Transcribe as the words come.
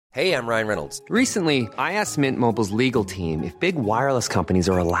Hey, I'm Ryan Reynolds. Recently, I asked Mint Mobile's legal team if big wireless companies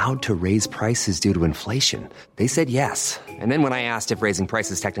are allowed to raise prices due to inflation. They said yes. And then when I asked if raising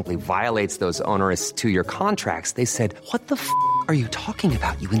prices technically violates those onerous two-year contracts, they said, "What the f*** are you talking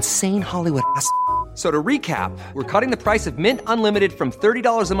about, you insane Hollywood ass?" So to recap, we're cutting the price of Mint Unlimited from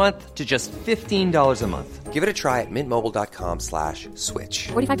 $30 a month to just $15 a month. Give it a try at mintmobile.com/switch.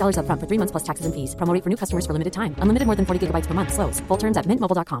 $45 up front for 3 months plus taxes and fees. Promo rate for new customers for limited time. Unlimited more than 40 gigabytes per month. Slows full terms at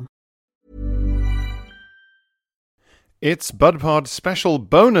mintmobile.com. It's BudPod special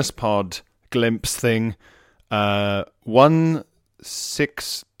bonus pod glimpse thing.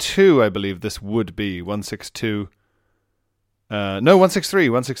 162, I believe this would be. 162. No, 163.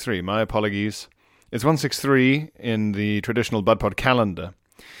 163. My apologies. It's 163 in the traditional BudPod calendar.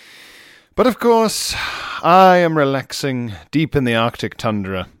 But of course, I am relaxing deep in the Arctic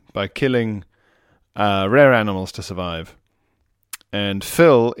tundra by killing rare animals to survive. And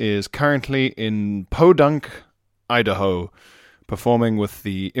Phil is currently in Podunk, Idaho, performing with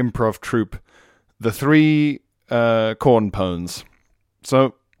the improv troupe, the Three Corn Pones.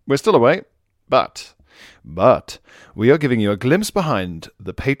 So, we're still away, but we are giving you a glimpse behind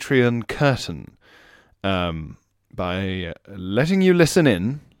the Patreon curtain by letting you listen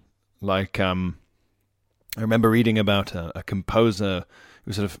in. Like, I remember reading about a composer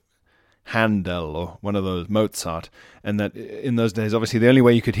who sort of Handel or one of those Mozart, and that in those days, obviously, the only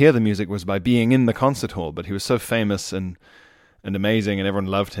way you could hear the music was by being in the concert hall. But he was so famous and amazing, and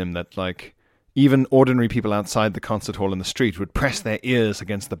everyone loved him that, like, even ordinary people outside the concert hall in the street would press their ears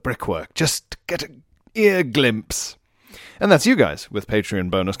against the brickwork just to get an ear glimpse. And that's you guys with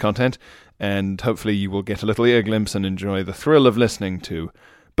Patreon bonus content, and hopefully you will get a little ear glimpse and enjoy the thrill of listening to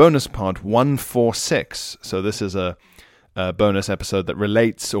Bonus Pod 146. So this is a bonus episode that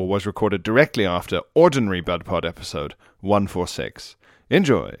relates or was recorded directly after ordinary BudPod episode 146.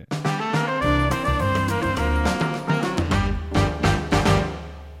 Enjoy.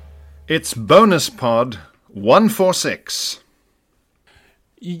 It's Bonus Pod 146.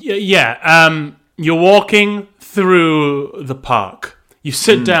 You're walking through the park. You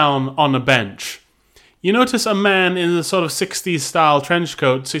sit down on a bench. You notice a man in a sort of 60s style trench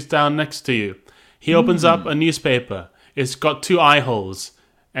coat sits down next to you. He opens up a newspaper. It's got 2 eye holes.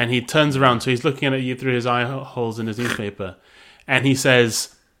 And he turns around, so he's looking at you through his eye holes in his newspaper. And he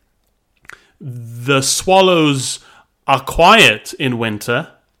says, "The swallows are quiet in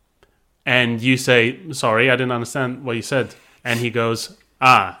winter." And you say, "Sorry, I didn't understand what you said." And he goes,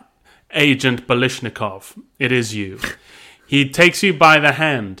 "Agent Balishnikov, it is you." He takes you by the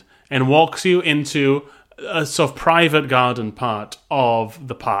hand and walks you into a sort of private garden part of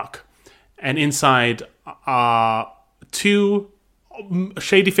the park. And inside are 2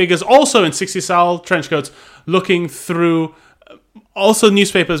 shady figures, also in 60s style trench coats, looking through also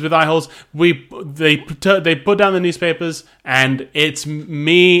newspapers with eye holes. They put down the newspapers, and it's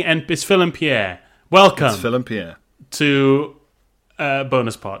me and it's Phil and Pierre. Welcome. It's Phil and Pierre to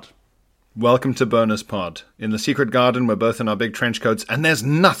Bonus Pod. Welcome to Bonus Pod. In the secret garden, we're both in our big trench coats, and there's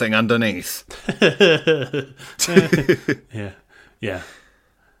nothing underneath. Yeah.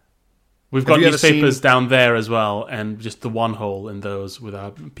 We've got newspapers down there as well, and just the one hole in those with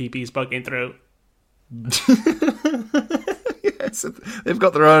our peepees poking through. Yes, they've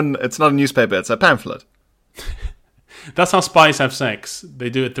got their own. It's not a newspaper; it's a pamphlet. That's how spies have sex. They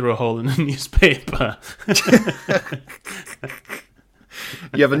do it through a hole in a newspaper.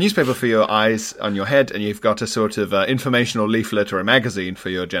 You have a newspaper for your eyes on your head, and you've got a sort of informational leaflet or a magazine for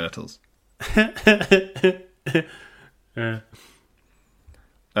your genitals. That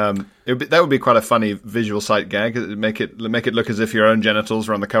would be quite a funny visual sight gag. Make it look as if your own genitals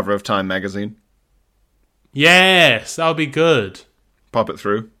are on the cover of Time magazine. Yes, that would be good. Pop it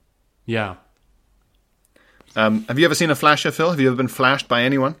through. Yeah. Have you ever seen a flasher, Phil? Have you ever been flashed by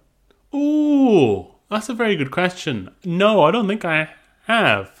anyone? Ooh, that's a very good question. No, I don't think I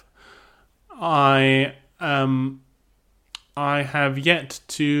have. I have yet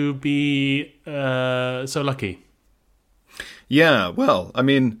to be so lucky. Yeah, well, I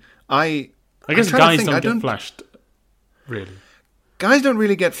mean, I guess guys don't get flashed, really. Guys don't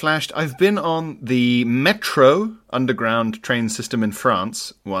really get flashed. I've been on the Metro underground train system in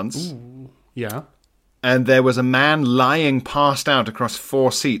France once. Ooh, yeah. And there was a man lying passed out across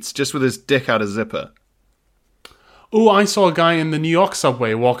 4 seats just with his dick out of zipper. Ooh, I saw a guy in the New York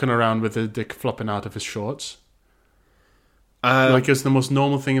subway walking around with his dick flopping out of his shorts. Like it's the most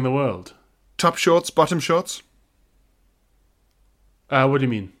normal thing in the world. Top shorts, bottom shorts? What do you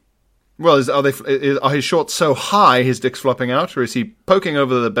mean? Well, are his shorts so high his dick's flopping out, or is he poking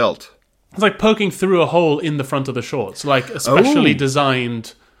over the belt? It's like poking through a hole in the front of the shorts, like especially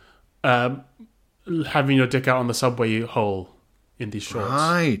designed having your dick out on the subway hole in these shorts.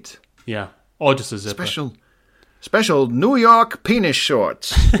 Right. Yeah. Or just a zipper. Special New York penis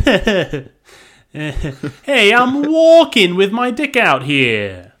shorts. Hey, I'm walking with my dick out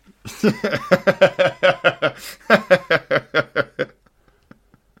here.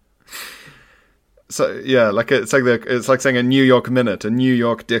 So yeah, it's like saying a New York minute, a New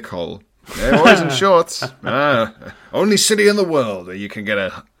York dick hole. They're always in shorts. Only city in the world where you can get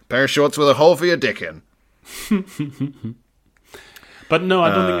a pair of shorts with a hole for your dick in. But no,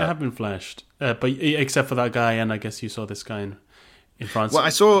 I don't think I have been flashed. But except for that guy, and I guess you saw this guy in France. Well, I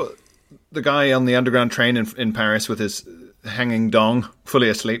saw the guy on the underground train in Paris with his hanging dong, fully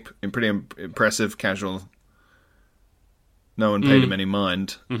asleep, in pretty impressive, casual. No one paid him any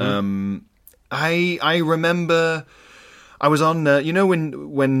mind. Mm-hmm. I remember I was on,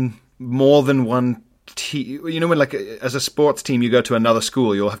 when more than one team, when like as a sports team you go to another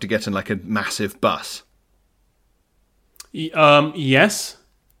school, you'll have to get in like a massive bus. Yes.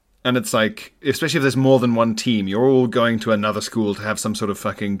 And it's like, especially if there's more than one team, you're all going to another school to have some sort of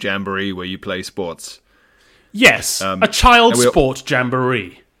fucking jamboree where you play sports. Yes, a child sport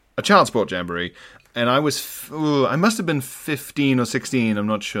jamboree. A child sport jamboree. And I must have been 15 or 16, I'm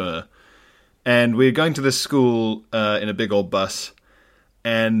not sure. And we were going to this school in a big old bus.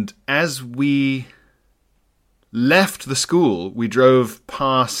 And as we left the school, we drove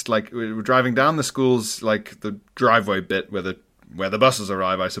past, like, we were driving down the school's, like, the driveway bit where the buses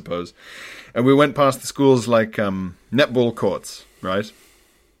arrive, I suppose. And we went past the school's, like, netball courts, right?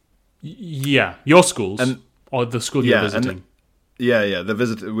 Yeah, your schools, or the school you're visiting.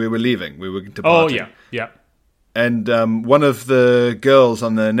 We were leaving. We were departing. Oh, yeah. And one of the girls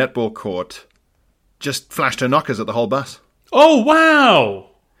on the netball court just flashed her knockers at the whole bus. Oh, wow!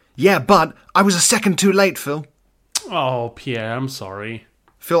 Yeah, but I was a second too late, Phil. Oh, Pierre, I'm sorry.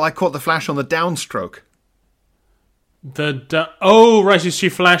 Phil, I caught the flash on the downstroke. Right, so she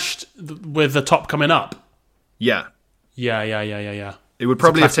flashed with the top coming up. Yeah. Yeah. It would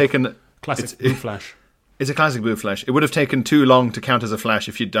probably have taken... Classic blue flash. It's a classic blue flash. It would have taken too long to count as a flash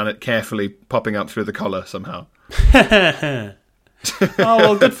if you'd done it carefully, popping up through the collar somehow. Oh,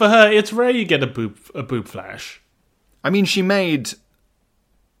 well, good for her. It's rare you get a boob flash. I mean, she made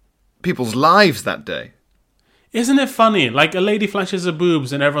people's lives that day. Isn't it funny? Like, a lady flashes her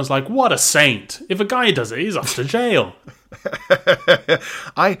boobs and everyone's like, what a saint. If a guy does it, he's off to jail.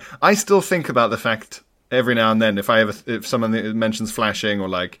 I still think about the fact every now and then, if someone mentions flashing, or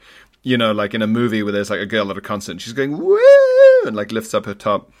like, like in a movie where there's like a girl at a concert and she's going, woo, and like lifts up her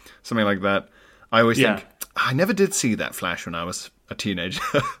top, something like that. I always think, I never did see that flash when I was a teenager.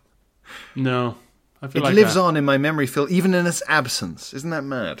 No. It lives on in my memory, Phil, even in its absence. Isn't that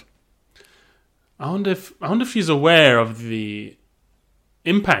mad? I wonder if she's aware of the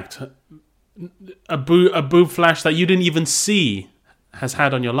impact a boob flash that you didn't even see has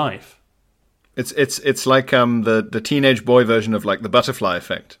had on your life. It's like the teenage boy version of like the butterfly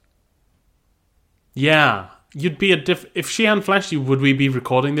effect. Yeah, you'd be if she hadn't flashed you, would we be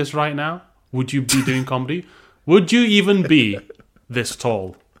recording this right now? Would you be doing comedy? Would you even be this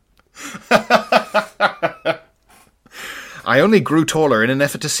tall? I only grew taller in an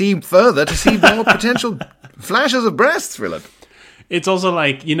effort to see further, to see more potential flashes of breasts, Philip. It's also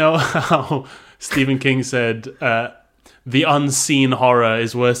like, how Stephen King said, the unseen horror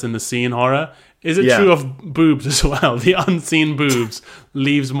is worse than the seen horror. Is it true of boobs as well? The unseen boobs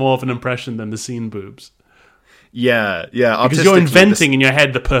leaves more of an impression than the seen boobs. Yeah. Because you're inventing in your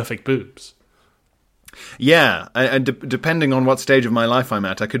head the perfect boobs. Yeah, and depending on what stage of my life I'm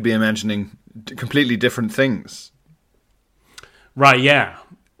at, I could be imagining completely different things. Right, yeah.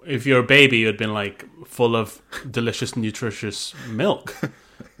 If you're a baby, you'd been like full of delicious, nutritious milk.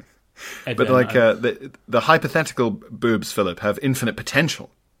 But like the hypothetical boobs, Philip, have infinite potential.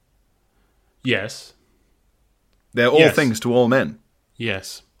 Yes. They're all things to all men.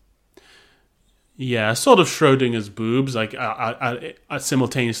 Yes. Yeah, sort of Schrodinger's boobs, like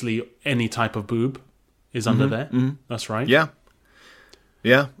simultaneously any type of boob is under there. Mm-hmm. That's right. Yeah.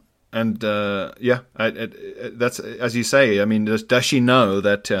 And that's, as you say, I mean, does she know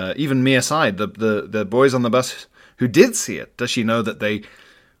that, even me aside, the boys on the bus who did see it, does she know that they,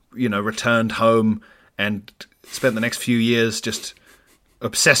 returned home and spent the next few years just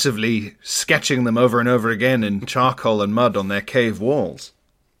obsessively sketching them over and over again in charcoal and mud on their cave walls?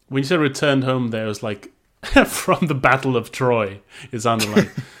 When you said returned home there, it was like from the Battle of Troy. It sounded like,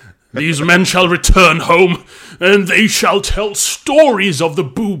 these men shall return home, and they shall tell stories of the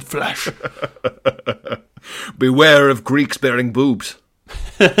boob flash. Beware of Greeks bearing boobs.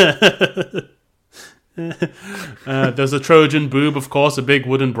 There's a Trojan boob, of course, a big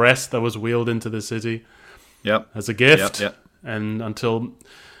wooden breast that was wheeled into the city as a gift. And until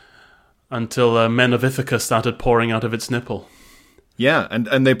men of Ithaca started pouring out of its nipple. Yeah,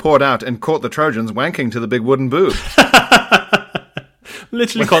 and they poured out and caught the Trojans wanking to the big wooden boob.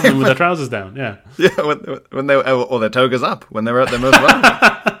 Literally caught them with their trousers down, yeah. Yeah, when they or their togas up, when they were at their most vulnerable.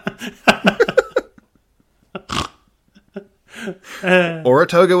 Or a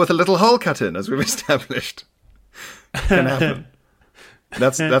toga with a little hole cut in, as we've established. Can happen.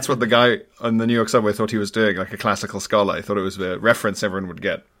 That's what the guy on the New York subway thought he was doing, like a classical scholar. He thought it was a reference everyone would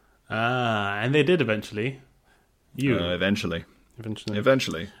get. And they did eventually. Eventually.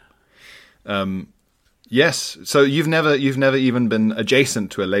 Yes. So you've never even been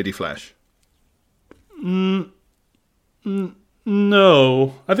adjacent to a lady Flash. No,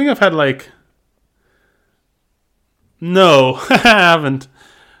 I think I've had No, I haven't.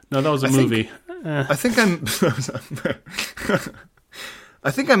 No, that was a movie. I think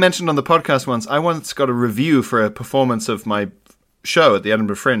I mentioned on the podcast once. I once got a review for a performance of my show at the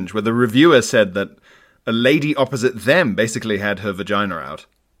Edinburgh Fringe, where the reviewer said that a lady opposite them basically had her vagina out.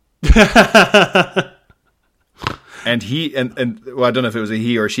 And well, I don't know if it was a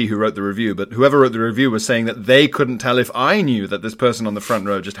he or a she who wrote the review, but whoever wrote the review was saying that they couldn't tell if I knew that this person on the front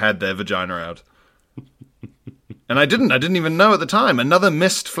row just had their vagina out. And I didn't even know at the time. Another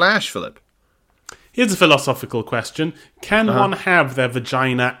missed Flash, Philip. Here's a philosophical question. Can one have their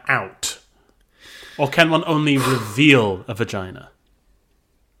vagina out? Or can one only reveal a vagina?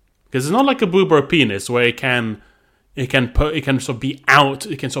 Because it's not like a boob or a penis where it can sort of be out,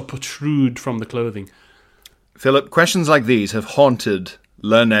 it can sort of protrude from the clothing. Philip, questions like these have haunted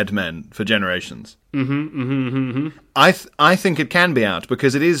learned men for generations. I think it can be out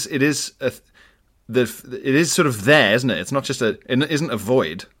because it is sort of there, isn't it? It's not just it isn't a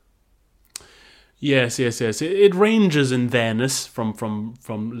void. Yes. It ranges in there-ness from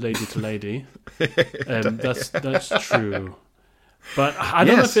lady to lady. That's true. But I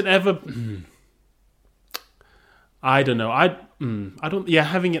don't know if it ever. I don't know. I don't. Yeah,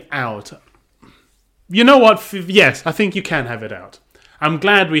 having it out. You know what? Yes, I think you can have it out. I'm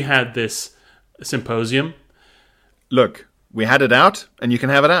glad we had this symposium. Look, we had it out, and you can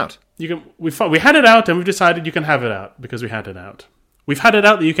have it out. We had it out, and we've decided you can have it out because we had it out. We've had it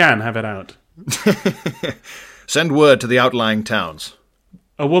out that you can have it out. Send word to the outlying towns.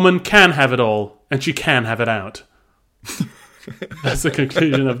 A woman can have it all, and she can have it out. That's the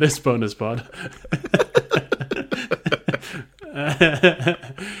conclusion of this bonus pod.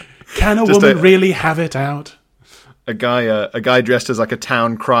 Can a woman really have it out? A guy dressed as like a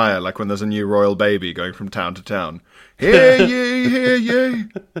town crier, like when there's a new royal baby going from town to town. Hear ye, hear ye.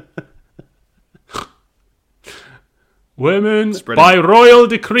 Women, by royal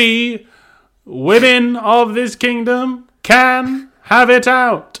decree, women of this kingdom can have it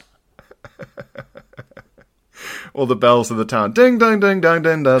out. All the bells of the town. Ding, ding, ding, ding,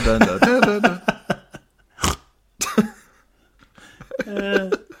 ding, ding, ding, ding, ding,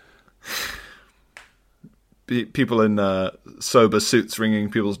 ding. People in sober suits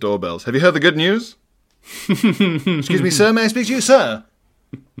ringing people's doorbells. Have you heard the good news? Excuse me, sir. May I speak to you, sir?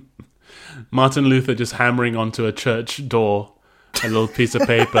 Martin Luther just hammering onto a church door a little piece of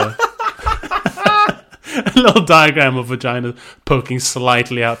paper. A little diagram of vagina poking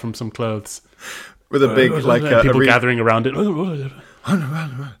slightly out from some clothes. With a big, people gathering around it. With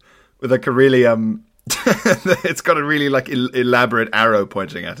like a really, it's got a really elaborate arrow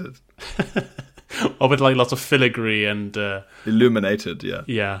pointing at it. Or with lots of filigree and... illuminated, yeah.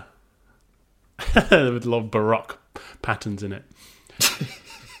 Yeah. With a lot of Baroque patterns in it.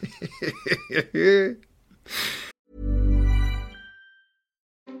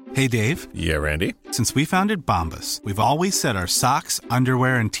 Hey, Dave. Yeah, Randy? Since we founded Bombas, we've always said our socks,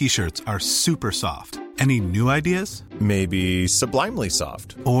 underwear, and T-shirts are super soft. Any new ideas? Maybe sublimely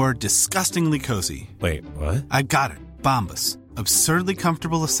soft. Or disgustingly cozy. Wait, what? I got it. Bombas. Absurdly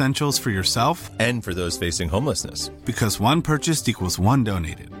comfortable essentials for yourself and for those facing homelessness. Because one purchased equals one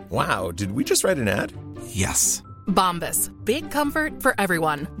donated. Wow, did we just write an ad? Yes. Bombas. Big comfort for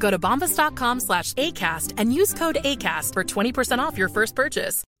everyone. Go to bombas.com/ACAST and use code ACAST for 20% off your first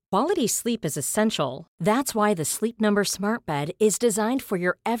purchase. Quality sleep is essential. That's why the Sleep Number Smart Bed is designed for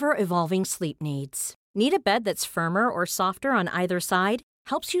your ever-evolving sleep needs. Need a bed that's firmer or softer on either side?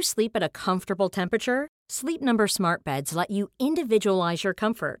 Helps you sleep at a comfortable temperature? Sleep Number Smart Beds let you individualize your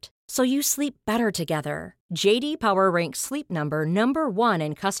comfort, so you sleep better together. J.D. Power ranks Sleep Number number 1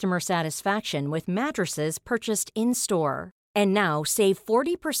 in customer satisfaction with mattresses purchased in-store. And now, save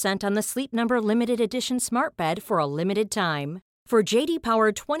 40% on the Sleep Number Limited Edition Smart Bed for a limited time. For JD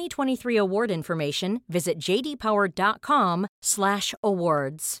Power 2023 award information, visit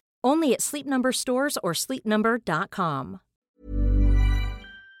jdpower.com/awards. Only at Sleep Number stores or sleepnumber.com.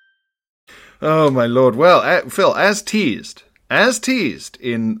 Oh my lord! Well, Phil, as teased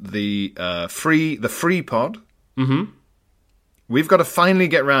in the free pod, we've got to finally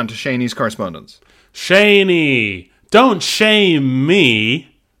get round to Shaney's correspondence. Shaney, don't shame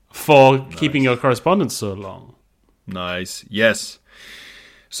me for keeping your correspondence so long. Nice, yes.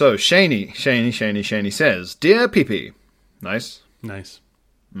 So Shaney says, "Dear Pee-Pee," nice.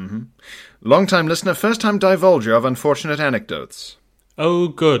 Long-time listener, first-time divulger of unfortunate anecdotes. Oh,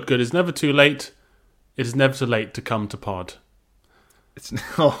 good. It's never too late. It is never too late to come to pod.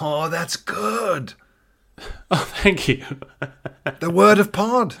 Oh, that's good. Oh, thank you. The word of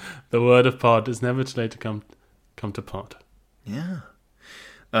pod. The word of pod is never too late to come to pod. Yeah.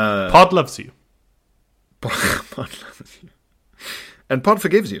 Pod loves you. Pod loves you. And pod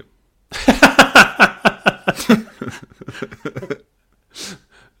forgives you.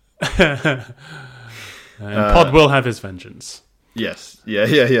 And pod will have his vengeance. Yes.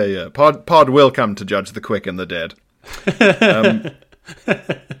 Yeah. Pod will come to judge the quick and the dead.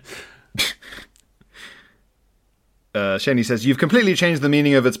 Shaney says, "You've completely changed the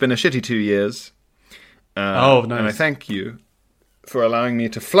meaning of 'It's been a shitty 2 years.' Oh, nice. And I thank you for allowing me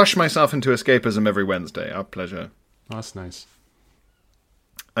to flush myself into escapism every Wednesday. Our pleasure." That's nice.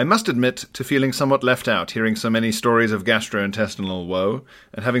 I must admit to feeling somewhat left out, hearing so many stories of gastrointestinal woe,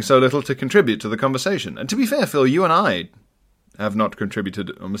 and having so little to contribute to the conversation. And to be fair, Phil, you and I have not contributed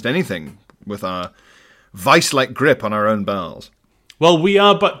almost anything with our vice-like grip on our own bowels. Well, we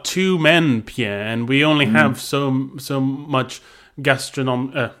are but two men, Pierre, and we only have so much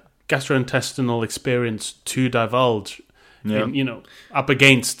gastrointestinal experience to divulge. Yeah. In, up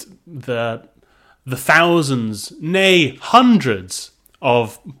against the thousands, nay, hundreds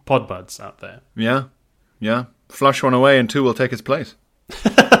of podbuds out there. Yeah. Flush one away and two will take its place.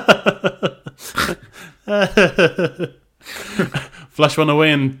 Flush one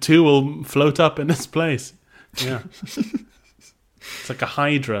away and two will float up in its place. Yeah. It's like a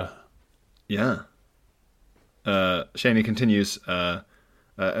hydra. Yeah. Shaney continues,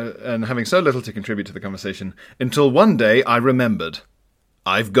 and having so little to contribute to the conversation, until one day I remembered.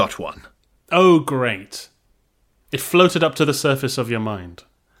 I've got one. Oh, great. It floated up to the surface of your mind.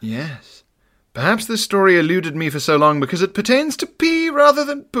 Yes. Perhaps this story eluded me for so long because it pertains to pee rather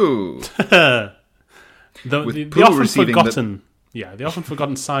than poo. the often forgotten... the often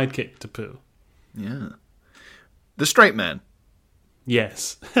forgotten sidekick to poo. Yeah. The straight man.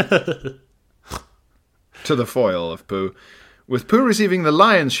 Yes. To the foil of poo. With poo receiving the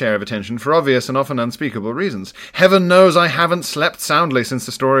lion's share of attention for obvious and often unspeakable reasons. Heaven knows I haven't slept soundly since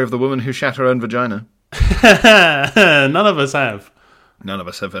the story of the woman who shat her own vagina. None of us have. None of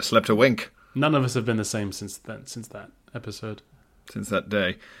us have slept a wink. None of us have been the same since that episode. Since that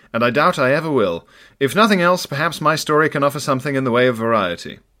day. And I doubt I ever will. If nothing else, perhaps my story can offer something in the way of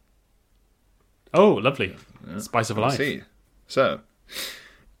variety. Oh, lovely. Yeah, spice of life. See. So,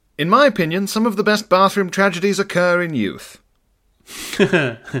 in my opinion, some of the best bathroom tragedies occur in youth.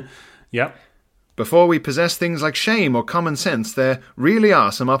 Yep. Before we possess things like shame or common sense, there really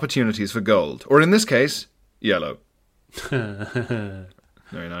are some opportunities for gold. Or in this case, yellow. Very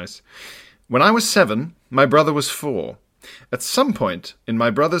nice. When I was 7, my brother was 4. At some point in my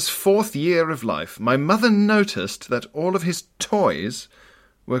brother's 4th year of life, my mother noticed that all of his toys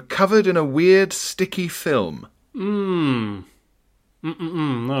were covered in a weird sticky film. No,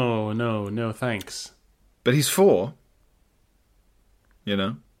 thanks. But he's 4. You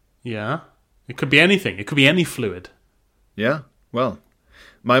know? Yeah. It could be anything. It could be any fluid. Yeah, well,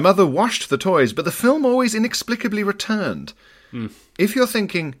 my mother washed the toys, but the film always inexplicably returned. If you're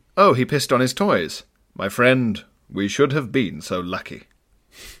thinking, oh, he pissed on his toys, my friend, we should have been so lucky.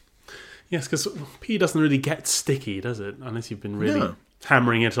 Yes, because pee doesn't really get sticky, does it? Unless you've been really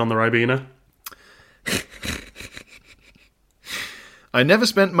hammering it on the Ribena. I never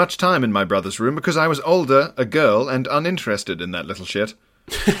spent much time in my brother's room because I was older, a girl, and uninterested in that little shit.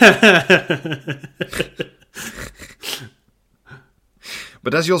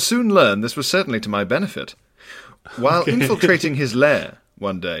 But as you'll soon learn, this was certainly to my benefit. While infiltrating his lair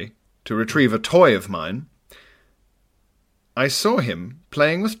one day to retrieve a toy of mine, I saw him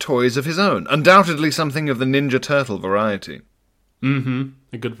playing with toys of his own, undoubtedly something of the Ninja Turtle variety. A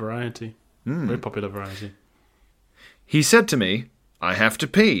good variety. Very popular variety. He said to me, I have to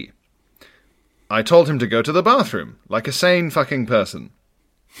pee. I told him to go to the bathroom, like a sane fucking person.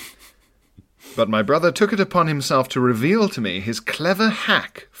 But my brother took it upon himself to reveal to me his clever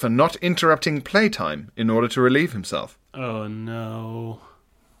hack for not interrupting playtime in order to relieve himself. Oh, no.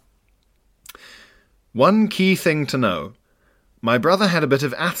 One key thing to know. My brother had a bit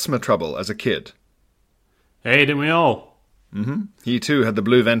of asthma trouble as a kid. Hey, didn't we all? Mm-hmm. He too had the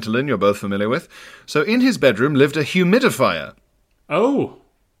blue Ventolin you're both familiar with. So in his bedroom lived a humidifier. Oh.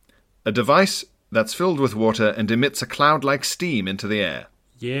 A device that's filled with water and emits a cloud-like steam into the air.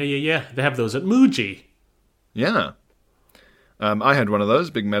 Yeah. They have those at Muji. Yeah. I had one of those,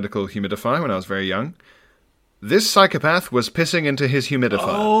 big medical humidifier, when I was very young. This psychopath was pissing into his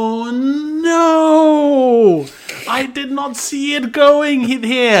humidifier. Oh, no! I did not see it going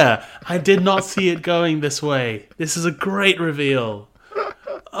here. I did not see it going this way. This is a great reveal.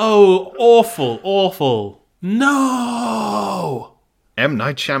 Oh, awful. No! M.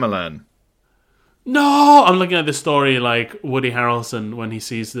 Night Shyamalan. No! I'm looking at this story like Woody Harrelson when he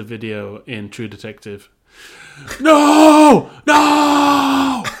sees the video in True Detective. No!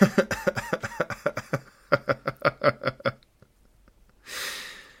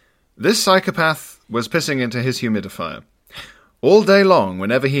 This psychopath was pissing into his humidifier. All day long,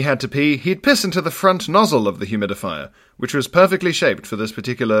 whenever he had to pee, he'd piss into the front nozzle of the humidifier, which was perfectly shaped for this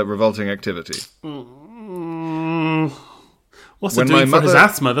particular revolting activity. What's it doing for his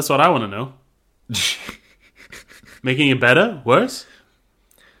asthma? That's what I want to know. Making it better? Worse?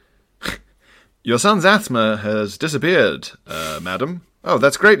 Your son's asthma has disappeared, madam. Oh,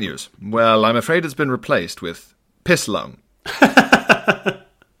 that's great news. Well, I'm afraid it's been replaced with piss lung.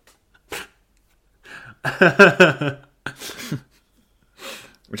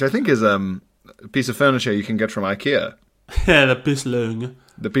 Which I think is a piece of furniture you can get from IKEA. Yeah, the pisslung.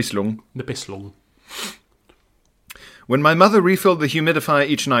 The pisslung. The pisslung. When my mother refilled the humidifier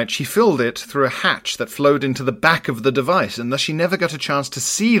each night, she filled it through a hatch that flowed into the back of the device, and thus she never got a chance to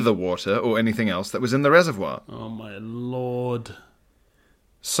see the water or anything else that was in the reservoir. Oh, my Lord.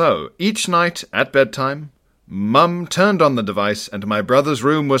 So, each night at bedtime, Mum turned on the device, and my brother's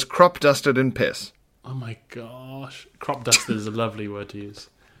room was crop-dusted in piss. Oh, my gosh. Crop-dusted is a lovely word to use.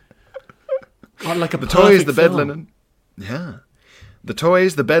 God, like a the toys, the bed linen. Yeah. The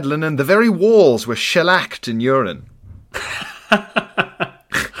toys, the bed linen, the very walls were shellacked in urine.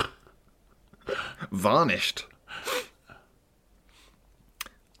 Varnished.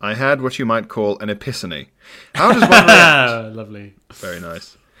 I had what you might call an epiphany. How does one react? Lovely. Very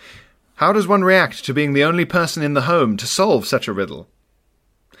nice. How does one react to being the only person in the home to solve such a riddle?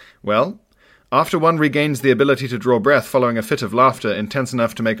 Well, after one regains the ability to draw breath following a fit of laughter intense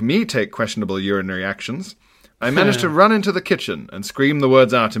enough to make me take questionable urinary actions, I managed to run into the kitchen and scream the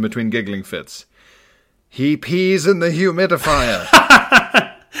words out in between giggling fits. He pees in the humidifier.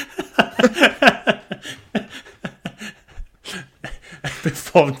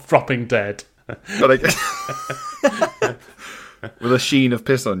 Before dropping dead. With a sheen of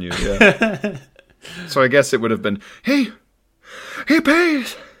piss on you, yeah. So I guess it would have been, he pees. He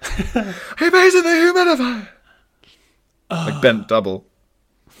pees in the humidifier. Like bent double.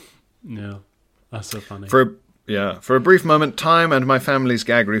 Yeah, that's so funny. For a brief moment, time and my family's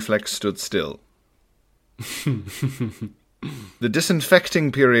gag reflex stood still. The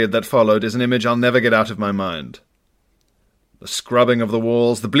disinfecting period that followed is an image I'll never get out of my mind. The scrubbing of the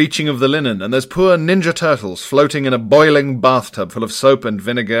walls, the bleaching of the linen, and those poor ninja turtles floating in a boiling bathtub full of soap and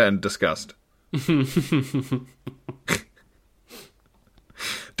vinegar and disgust.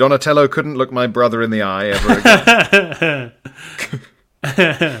 Donatello couldn't look my brother in the eye ever again.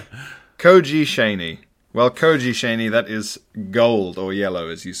 Koji Shaney. Well, Koji Shaney, that is gold or yellow,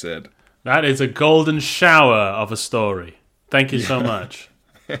 as you said. That is a golden shower of a story. Thank you so much.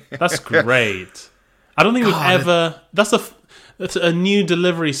 That's great. I don't think we've ever... That's a new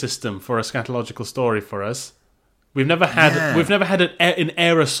delivery system for a scatological story for us. We've never had an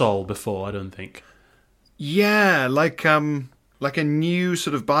aerosol before, I don't think. Yeah, like a new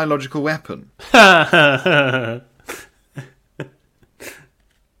sort of biological weapon.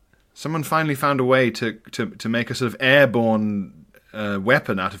 Someone finally found a way to make a sort of airborne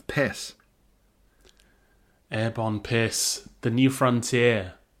weapon out of piss. Airborne piss. The new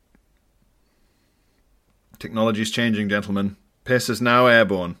frontier. Technology's changing, gentlemen. Piss is now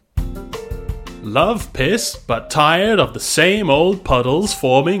airborne. Love piss, but tired of the same old puddles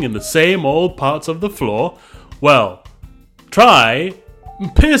forming in the same old parts of the floor? Well, try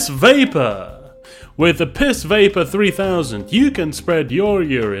Piss Vapor. With the Piss Vapor 3000, you can spread your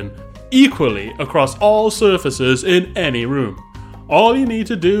urine equally across all surfaces in any room. All you need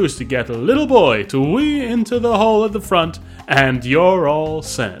to do is to get a little boy to wee into the hole at the front, and you're all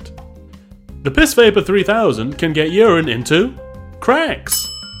set. The Piss Vapor 3000 can get urine into cracks,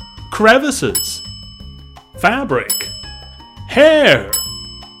 crevices, fabric, hair,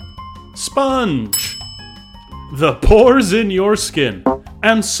 sponge, the pores in your skin,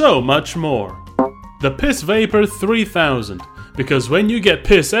 and so much more. The Piss Vapor 3000, because when you get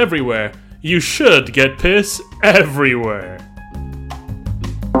piss everywhere, you should get piss everywhere.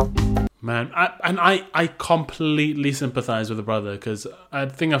 Man, I completely sympathize with the brother, because I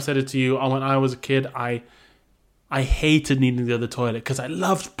think I've said it to you, when I was a kid, I hated needing to go to the toilet, because I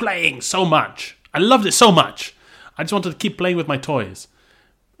loved playing so much. I loved it so much. I just wanted to keep playing with my toys.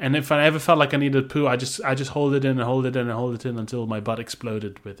 And if I ever felt like I needed poo, I just hold it in and hold it in and hold it in until my butt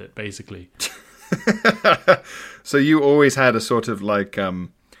exploded with it, basically. So you always had a sort of like,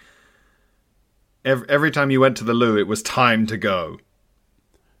 every time you went to the loo, it was time to go.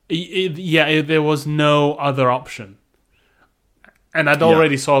 There was no other option. And I'd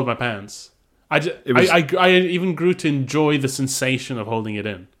already soiled my pants. I even grew to enjoy the sensation of holding it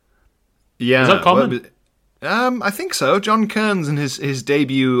in. Yeah. Is that common? I think so. John Kearns in his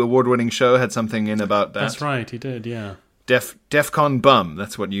debut award-winning show had something in about that. That's right, he did, yeah. DEFCON bum,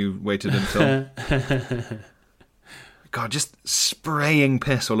 that's what you waited until. God, just spraying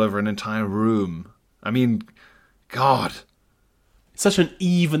piss all over an entire room. I mean, God. Such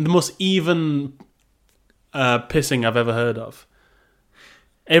the most even pissing I've ever heard of.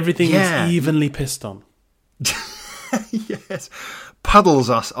 Everything is evenly pissed on. Yes. Puddles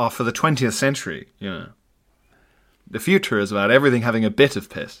us off for the 20th century, yeah. The future is about everything having a bit of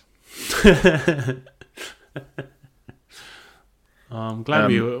piss. I'm glad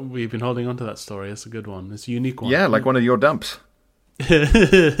we've been holding on to that story. It's a good one. It's a unique one. Yeah, like one of your dumps.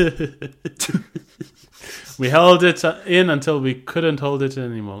 We held it in until we couldn't hold it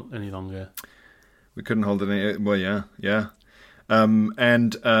any longer. We couldn't hold it any... Well, yeah.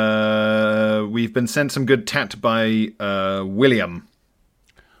 And we've been sent some good tat by William.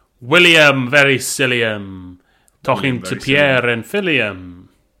 William Vericillium. Talking to Pierre and Philium.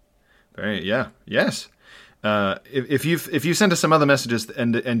 Yes. If you sent us some other messages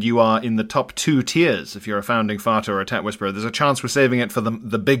and you are in the top 2 tiers, if you're a founding farter or a tat whisperer, there's a chance we're saving it for the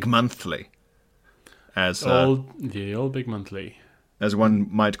big monthly. The old big monthly. As one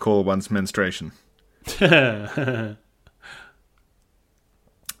might call one's menstruation.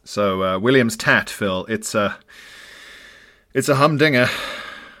 So, William's tat, Phil, it's a humdinger.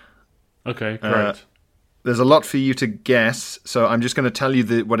 Okay, great. There's a lot for you to guess, so I'm just going to tell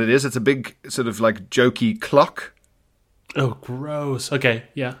you what it is. It's a big, sort of like jokey clock. Oh, gross. Okay,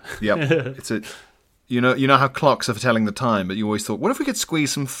 yeah. Yep. You know how clocks are for telling the time, but you always thought, what if we could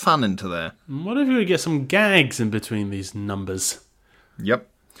squeeze some fun into there? What if we could get some gags in between these numbers? Yep,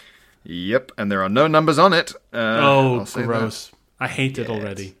 and there are no numbers on it. Gross. That. I hate it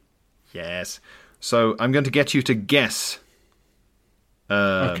already. Yes. So I'm going to get you to guess.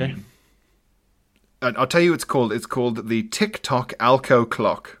 Okay. I'll tell you what it's called. It's called the TikTok Alco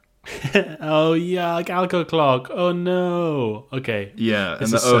Clock. Oh, yeah, like Alco Clock. Oh, no. Okay. Yeah, and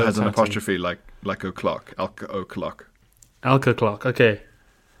the O has an apostrophe like o'clock. Alco Clock. Alco Clock, okay.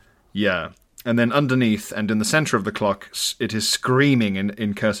 Yeah. And then underneath and in the center of the clock, it is screaming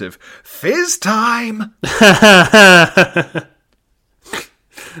in cursive, "Fizz time!"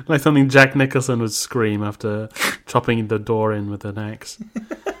 Like something Jack Nicholson would scream after chopping the door in with an axe.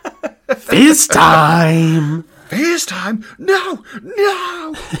 Fizz time! Fizz time! No!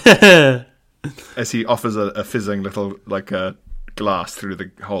 As he offers a fizzing little, like a glass through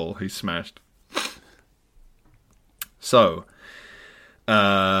the hole he smashed. So,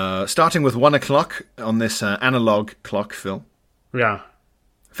 starting with 1 o'clock on this analog clock, Phil. Yeah.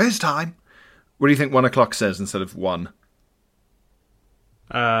 Fizz time! What do you think 1 o'clock says instead of 1?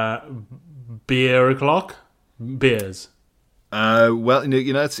 Beer o'clock? Beers. Well,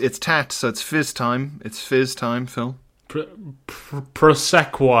 it's tat, so it's fizz time. It's fizz time, Phil.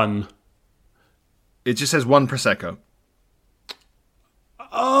 Prosecco one. It just says 1 Prosecco.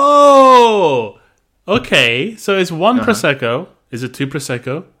 Oh! Okay, so it's 1 Prosecco. Is it 2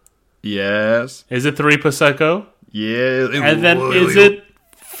 Prosecco? Yes. Is it 3 Prosecco? Yeah. And then is it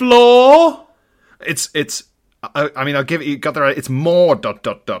floor? It's. I mean, I'll give it. You got the right. It's more ...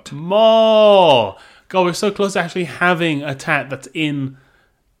 More. God, we're so close to actually having a tat that's in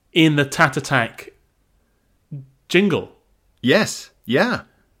the Tat Attack jingle. Yes. Yeah.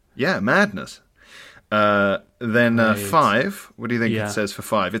 Madness. Then 5. What do you think it says for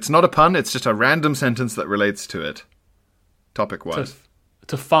 5? It's not a pun. It's just a random sentence that relates to it, topic-wise.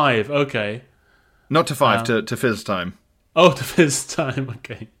 To 5. Okay. Not to 5. To fizz time. Oh, to fizz time.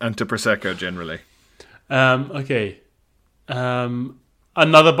 Okay. And to Prosecco generally. Okay.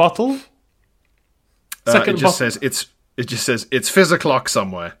 Another bottle. It just says it's fizz o'clock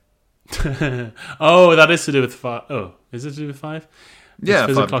somewhere. Oh, that is to do with 5. Oh, is it to do with 5? Yeah,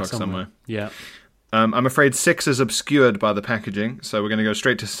 5 o'clock somewhere. Yeah. I'm afraid 6 is obscured by the packaging, so we're going to go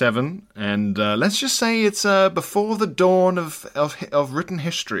straight to 7. And let's just say it's before the dawn of written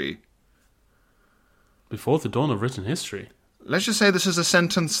history. Before the dawn of written history? Let's just say this is a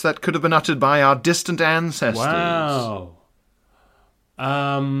sentence that could have been uttered by our distant ancestors. Wow.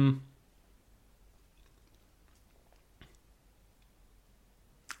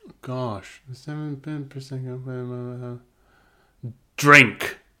 Gosh. 7%.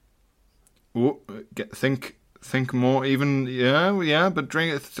 Drink. Ooh, think more. Even but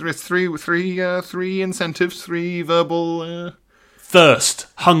drink. Three incentives. 3 verbal. Thirst.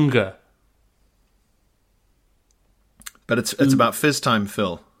 Hunger. But it's about fizz time,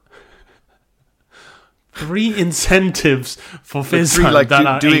 Phil. 3 incentives for fizz Three time like that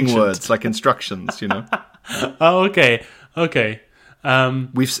are doing ancient. words, like instructions. You know. Oh, okay.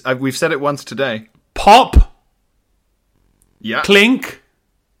 We've said it once today. Pop. Yeah. Clink.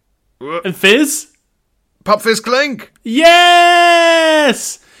 And fizz. Pop, fizz, clink.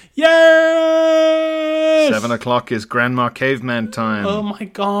 Yes. Yes. 7 o'clock is Grandma Caveman time. Oh my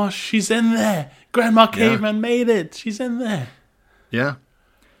gosh, she's in there. Grandma Caveman made it. She's in there. Yeah.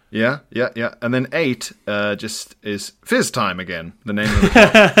 And then 8 just is fizz time again. The name of the clock.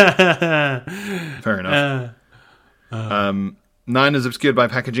 Fair enough. 9 is obscured by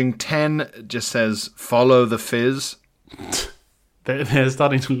packaging. 10 just says follow the fizz. They're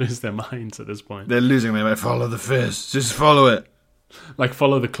starting to lose their minds at this point. They're losing their mind. Follow the fizz. Just follow it. Like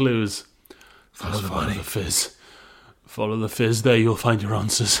follow the clues. Follow the money. The fizz. Follow the fizz. There you'll find your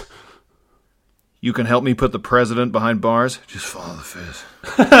answers. You can help me put the president behind bars. Just follow the fizz.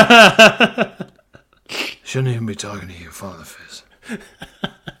 Shouldn't even be talking to you. Follow the fizz.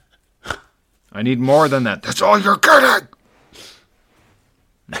 I need more than that. That's all you're getting.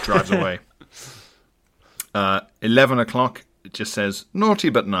 It drives away. 11 o'clock. It just says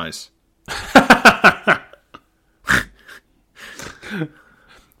naughty but nice.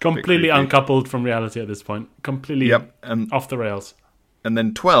 Completely uncoupled from reality at this point. Completely off the rails. And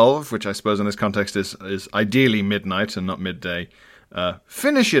then 12, which I suppose in this context is ideally midnight and not midday.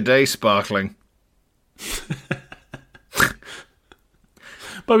 Finish your day sparkling.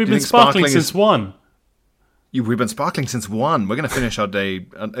 But we've been sparkling since 1. We've been sparkling since 1. We're going to finish our day.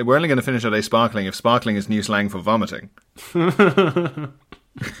 We're only going to finish our day sparkling if sparkling is new slang for vomiting.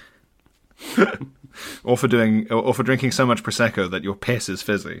 or for drinking so much prosecco that your piss is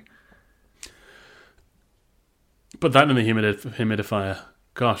fizzy. Put that in the humidifier.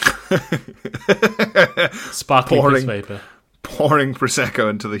 Gosh. Sparkling piss vapor. Pouring prosecco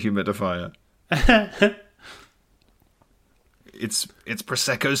into the humidifier. It's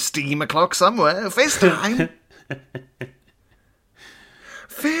prosecco's steam o'clock somewhere. Fizz time.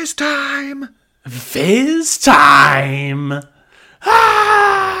 Fizz time. Fizz time.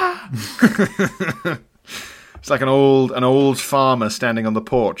 Ah! It's like an old farmer standing on the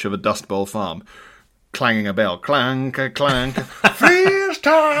porch of a Dust Bowl farm, clanging a bell. Clank, clank. Fizz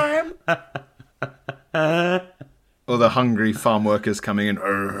time. Or the hungry farm workers coming in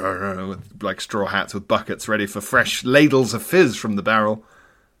with like straw hats with buckets ready for fresh ladles of fizz from the barrel.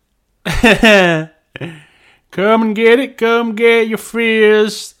 Come and get it. Come get your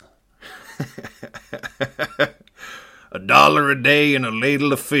fizz. $1 a day and a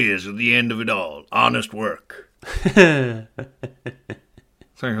ladle of fizz at the end of it all. Honest work. Something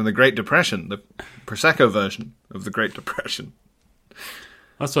from the Great Depression, the Prosecco version of the Great Depression.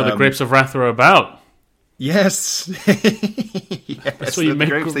 That's what the Grapes of Wrath are about. Yes. Yes, that's what you make.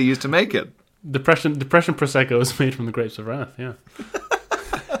 The grapes they used to make it. Depression Prosecco is made from the Grapes of Wrath, yeah.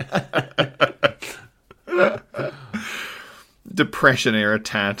 Depression era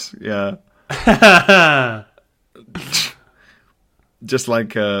tat, yeah. Just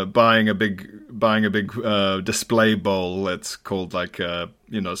like buying a big display bowl. It's called like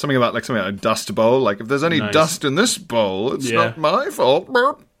something about a dust bowl. Like if there's any dust in this bowl, it's not my fault.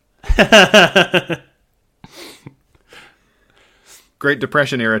 Great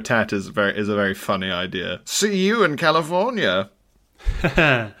Depression era tat is a very funny idea. See you in California.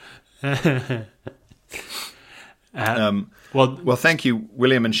 Well, thank you,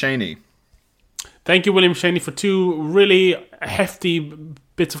 William and Shaney. Thank you, William Shaney, for 2 really hefty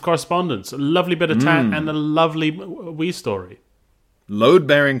bits of correspondence. A lovely bit of tat and a lovely wee story.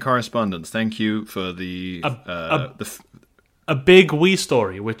 Load-bearing correspondence. Thank you for the a big wee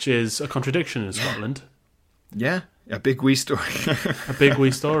story, which is a contradiction in Scotland. Yeah, a big wee story. A big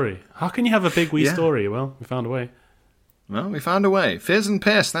wee story. How can you have a big wee story? Well, we found a way. Well, we found a way. Fizz and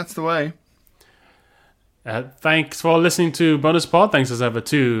piss, that's the way. Thanks for listening to Bonus Pod. Thanks as ever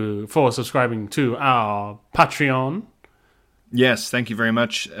for subscribing to our Patreon. Yes, thank you very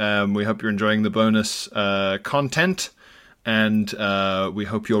much. We hope you're enjoying the bonus content, and we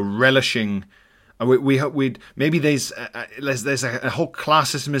hope you're relishing. We hope maybe there's a whole class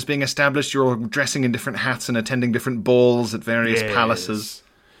system is being established. You're all dressing in different hats and attending different balls at various palaces.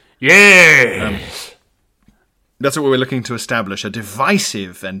 Yes. That's what we're looking to establish: a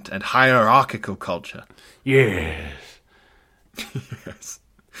divisive and hierarchical culture. Yes. Yes.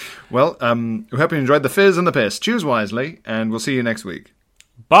 Well, we hope you enjoyed the fizz and the piss. Choose wisely, and we'll see you next week.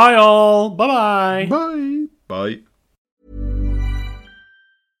 Bye, all. Bye-bye. Bye. Bye.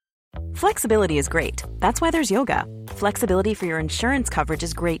 Flexibility is great. That's why there's yoga. Flexibility for your insurance coverage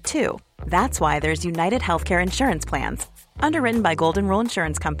is great too. That's why there's United Healthcare Insurance Plans. Underwritten by Golden Rule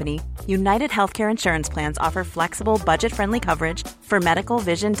Insurance Company, United Healthcare Insurance Plans offer flexible, budget-friendly coverage for medical,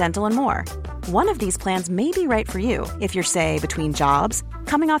 vision, dental, and more. One of these plans may be right for you if you're, say, between jobs,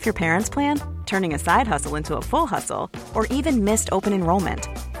 coming off your parents' plan, turning a side hustle into a full hustle, or even missed open enrollment.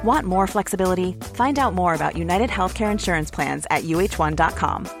 Want more flexibility? Find out more about United Healthcare Insurance Plans at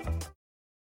uh1.com.